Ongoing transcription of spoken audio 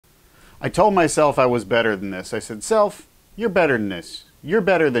I told myself I was better than this. I said, self, you're better than this. You're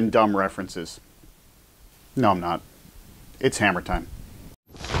better than dumb references. No, I'm not. It's hammer time.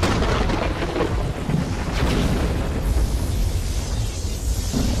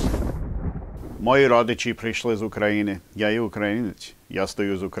 Мої родичі прийшли з України. Я є українець. Я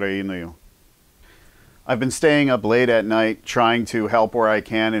стою з Україною. I've been staying up late at night trying to help where I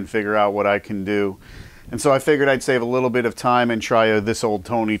can and figure out what I can do. And so I figured I'd save a little bit of time and try this old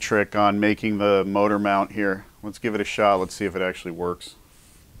Tony trick on making the motor mount here. Let's give it a shot. Let's see if it actually works.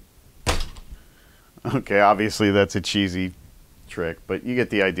 Okay, obviously that's a cheesy trick, but you get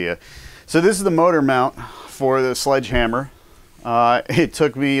the idea. So this is the motor mount for the Sledgehammer. It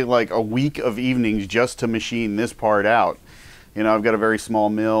took me like a week of evenings just to machine this part out. You know, I've got a very small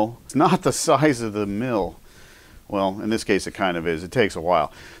mill. It's not the size of the mill. Well, in this case it kind of is. It takes a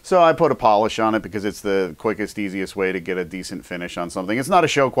while. So I put a polish on it because it's the quickest, easiest way to get a decent finish on something. It's not a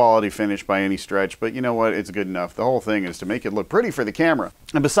show quality finish by any stretch, but you know what? It's good enough. The whole thing is to make it look pretty for the camera.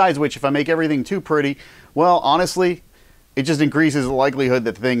 And besides which, if I make everything too pretty, well, honestly, it just increases the likelihood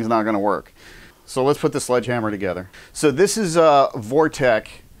that the thing's not going to work. So let's put the Sledgehammer together. So this is a Vortec.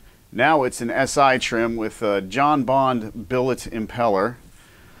 Now it's an SI trim with a John Bond billet impeller.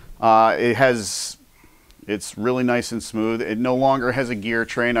 It's really nice and smooth. It no longer has a gear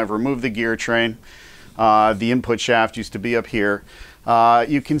train. I've removed the gear train. The input shaft used to be up here.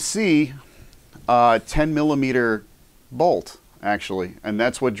 You can see a 10mm bolt, actually, and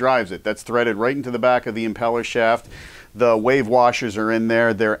that's what drives it. That's threaded right into the back of the impeller shaft. The wave washers are in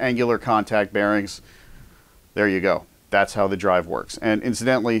there. They're angular contact bearings. There you go. That's how the drive works. And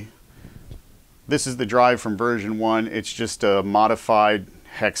incidentally, this is the drive from version 1. It's just a modified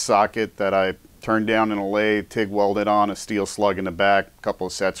hex socket that I turned down in a lathe, TIG welded on, a steel slug in the back, a couple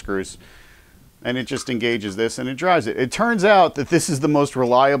of set screws, and it just engages this and it drives it. It turns out that this is the most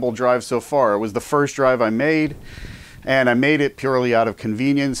reliable drive so far. It was the first drive I made, and I made it purely out of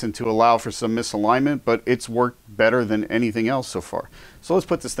convenience and to allow for some misalignment, but it's worked better than anything else so far. So let's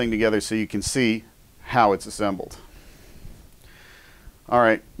put this thing together so you can see how it's assembled. All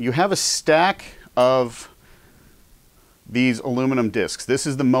right, you have a stack of these aluminum discs. This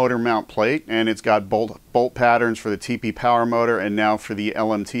is the motor mount plate, and it's got bolt patterns for the TP power motor and now for the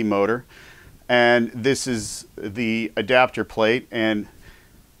LMT motor. And this is the adapter plate, and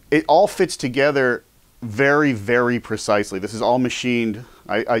it all fits together very, very precisely. This is all machined,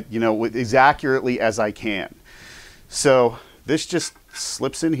 you know, as accurately as I can. So this just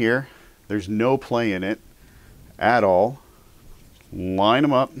slips in here. There's no play in it at all. Line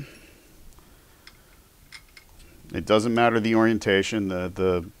them up. It doesn't matter the orientation.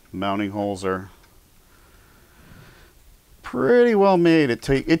 The mounting holes are pretty well made. It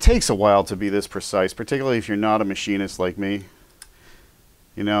takes a while to be this precise, particularly if you're not a machinist like me,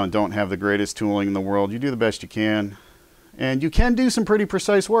 you know, and don't have the greatest tooling in the world. You do the best you can, and you can do some pretty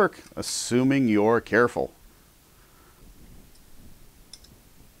precise work, assuming you're careful.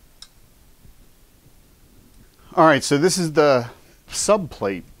 All right, so this is the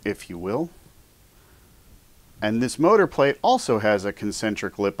subplate, if you will. And this motor plate also has a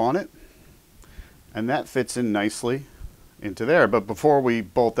concentric lip on it, and that fits in nicely into there. But before we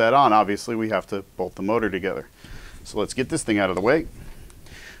bolt that on, obviously we have to bolt the motor together. So let's get this thing out of the way.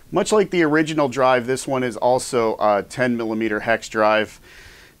 Much like the original drive, this one is also a 10mm hex drive.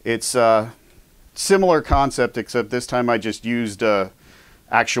 It's a similar concept, except this time I just used a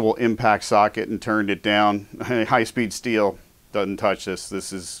actual impact socket and turned it down. High-speed steel doesn't touch this.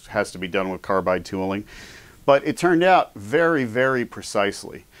 This has to be done with carbide tooling. But it turned out very, very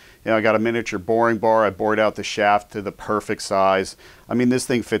precisely. You know, I got a miniature boring bar. I bored out the shaft to the perfect size. I mean, this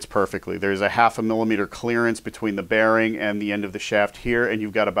thing fits perfectly. There's a 0.5 millimeter clearance between the bearing and the end of the shaft here, and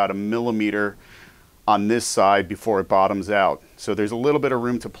you've got about 1 millimeter on this side before it bottoms out. So there's a little bit of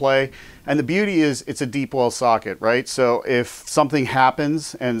room to play. And the beauty is it's a deep well socket, right? So if something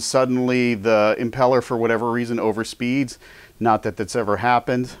happens and suddenly the impeller, for whatever reason, overspeeds, not that that's ever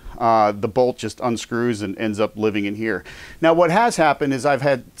happened, the bolt just unscrews and ends up living in here. Now what has happened is I've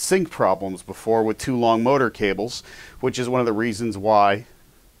had sync problems before with too long motor cables, which is one of the reasons why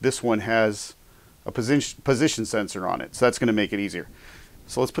this one has a position sensor on it. So that's going to make it easier.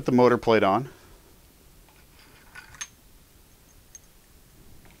 So let's put the motor plate on.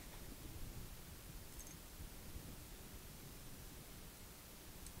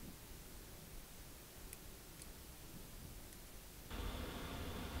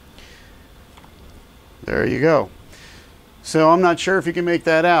 There you go. So I'm not sure if you can make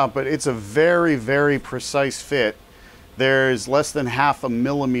that out, but it's a very, very precise fit. There's less than 0.5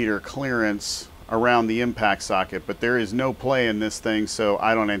 millimeter clearance around the impact socket, but there is no play in this thing, so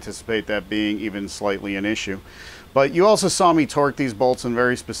I don't anticipate that being even slightly an issue. But you also saw me torque these bolts in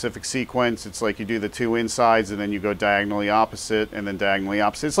very specific sequence. It's like you do the two insides and then you go diagonally opposite and then diagonally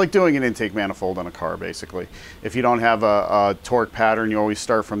opposite. It's like doing an intake manifold on a car, basically. If you don't have a torque pattern, you always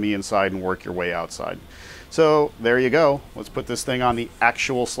start from the inside and work your way outside. So there you go. Let's put this thing on the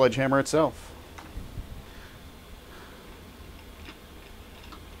actual Sledgehammer itself.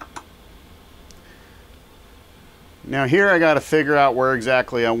 Now here I got to figure out where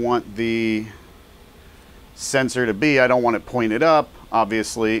exactly I want the sensor to be. I don't want it pointed up,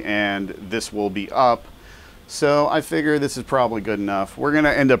 obviously, and this will be up. So I figure this is probably good enough. We're going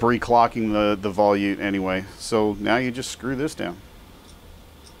to end up reclocking the volute anyway. So now you just screw this down.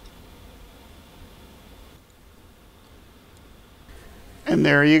 And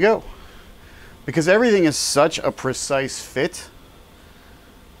there you go. Because everything is such a precise fit,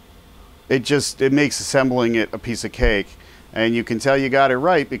 it makes assembling it a piece of cake. And you can tell you got it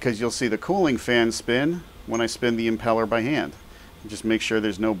right because you'll see the cooling fan spin when I spin the impeller by hand. Just make sure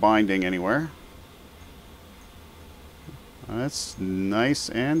there's no binding anywhere. That's nice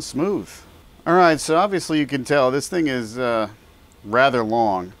and smooth. Alright, so obviously you can tell this thing is rather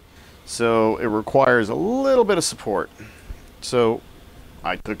long, so it requires a little bit of support. So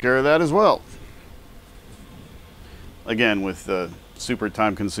I took care of that as well. Again, with the super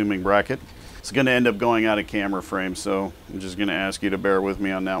time-consuming bracket. It's going to end up going out of camera frame, so I'm just going to ask you to bear with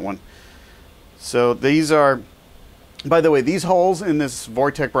me on that one. So these are, by the way, these holes in this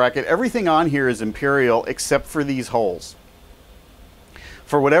Vortec bracket, everything on here is Imperial except for these holes.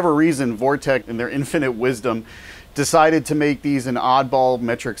 For whatever reason, Vortec, in their infinite wisdom, decided to make these an oddball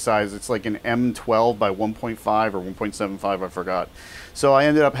metric size. It's like an M12 by 1.5 or 1.75, I forgot. So I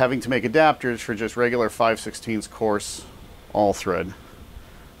ended up having to make adapters for just regular 5/16 coarse all thread.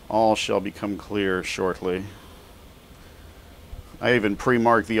 All shall become clear shortly. I even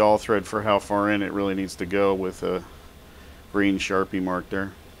pre-marked the all thread for how far in it really needs to go with a green Sharpie mark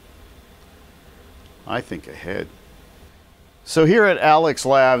there. I think ahead. So here at Alex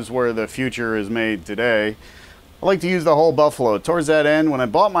Labs, where the future is made today, I like to use the whole buffalo. Towards that end, when I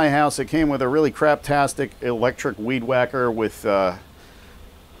bought my house, it came with a really craptastic electric weed whacker with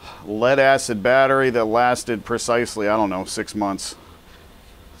lead acid battery that lasted precisely, I don't know, 6 months.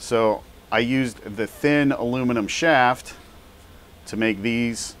 So I used the thin aluminum shaft to make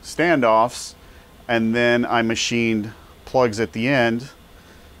these standoffs, and then I machined plugs at the end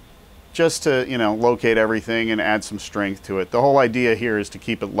just to, you know, locate everything and add some strength to it. The whole idea here is to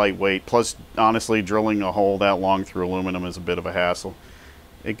keep it lightweight. Plus, honestly, drilling a hole that long through aluminum is a bit of a hassle.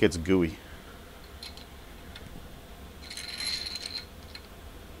 It gets gooey.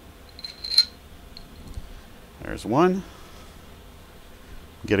 There's one.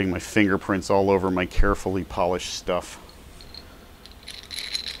 Getting my fingerprints all over my carefully polished stuff.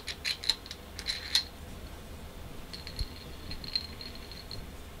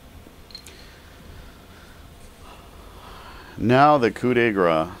 Now the coup de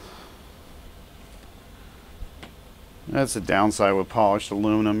grace. That's the downside with polished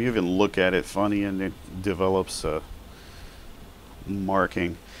aluminum. You even look at it funny and it develops a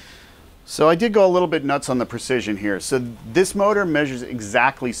marking. So I did go a little bit nuts on the precision here. So this motor measures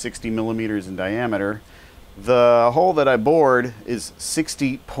exactly 60 millimeters in diameter. The hole that I bored is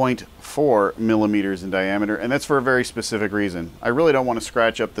 60.4 millimeters in diameter, and that's for a very specific reason. I really don't want to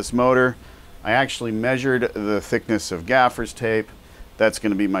scratch up this motor. I actually measured the thickness of gaffer's tape. That's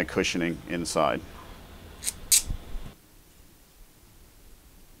going to be my cushioning inside.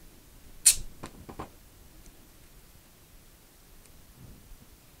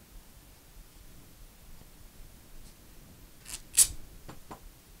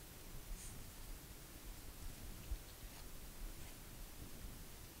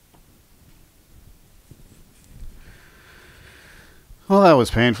 Well, that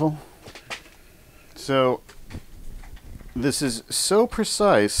was painful. So this is so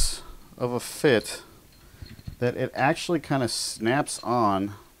precise of a fit that it actually kind of snaps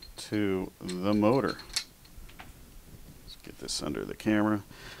on to the motor. Let's get this under the camera.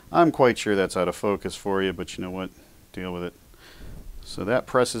 I'm quite sure that's out of focus for you, but you know what? Deal with it. So that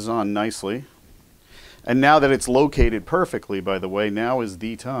presses on nicely. And now that it's located perfectly, by the way, now is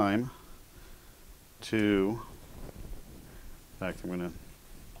the time to... In fact, I'm going to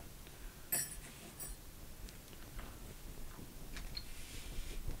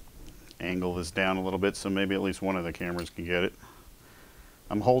angle this down a little bit so maybe at least one of the cameras can get it.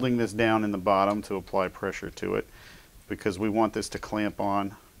 I'm holding this down in the bottom to apply pressure to it because we want this to clamp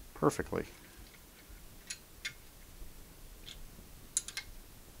on perfectly.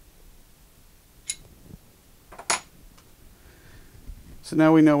 So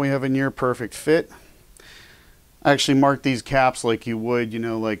now we know we have a near perfect fit. I actually mark these caps like you would, you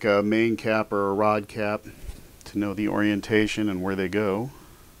know, like a main cap or a rod cap, to know the orientation and where they go.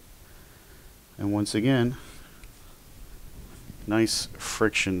 And once again, nice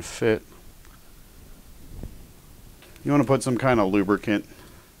friction fit. You want to put some kind of lubricant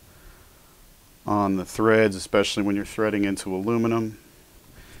on the threads, especially when you're threading into aluminum.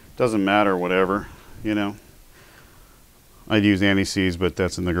 Doesn't matter, whatever, you know. I'd use anti-seize, but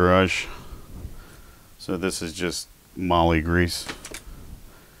that's in the garage. So this is just moly grease.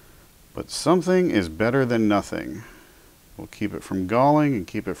 But something is better than nothing. We'll keep it from galling and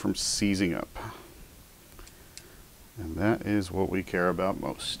keep it from seizing up. And that is what we care about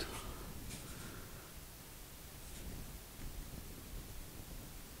most.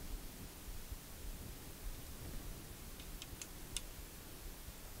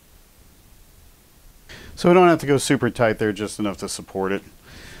 So we don't have to go super tight there, just enough to support it.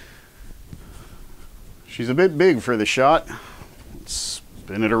 She's a bit big for the shot. Let's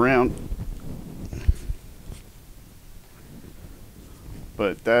spin it around.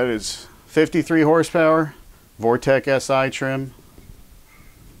 But that is 53 horsepower, Vortec SI trim.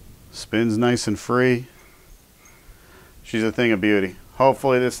 Spins nice and free. She's a thing of beauty.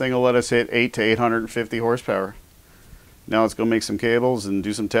 Hopefully this thing will let us hit 8 to 850 horsepower. Now let's go make some cables and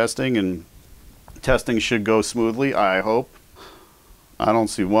do some testing, and testing should go smoothly, I hope. I don't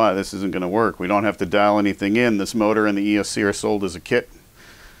see why this isn't going to work. We don't have to dial anything in. This motor and the ESC are sold as a kit.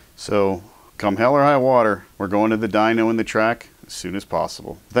 So come hell or high water, we're going to the dyno and the track as soon as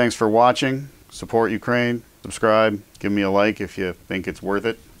possible. Thanks for watching. Support Ukraine. Subscribe. Give me a like if you think it's worth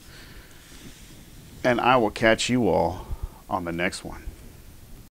it. And I will catch you all on the next one.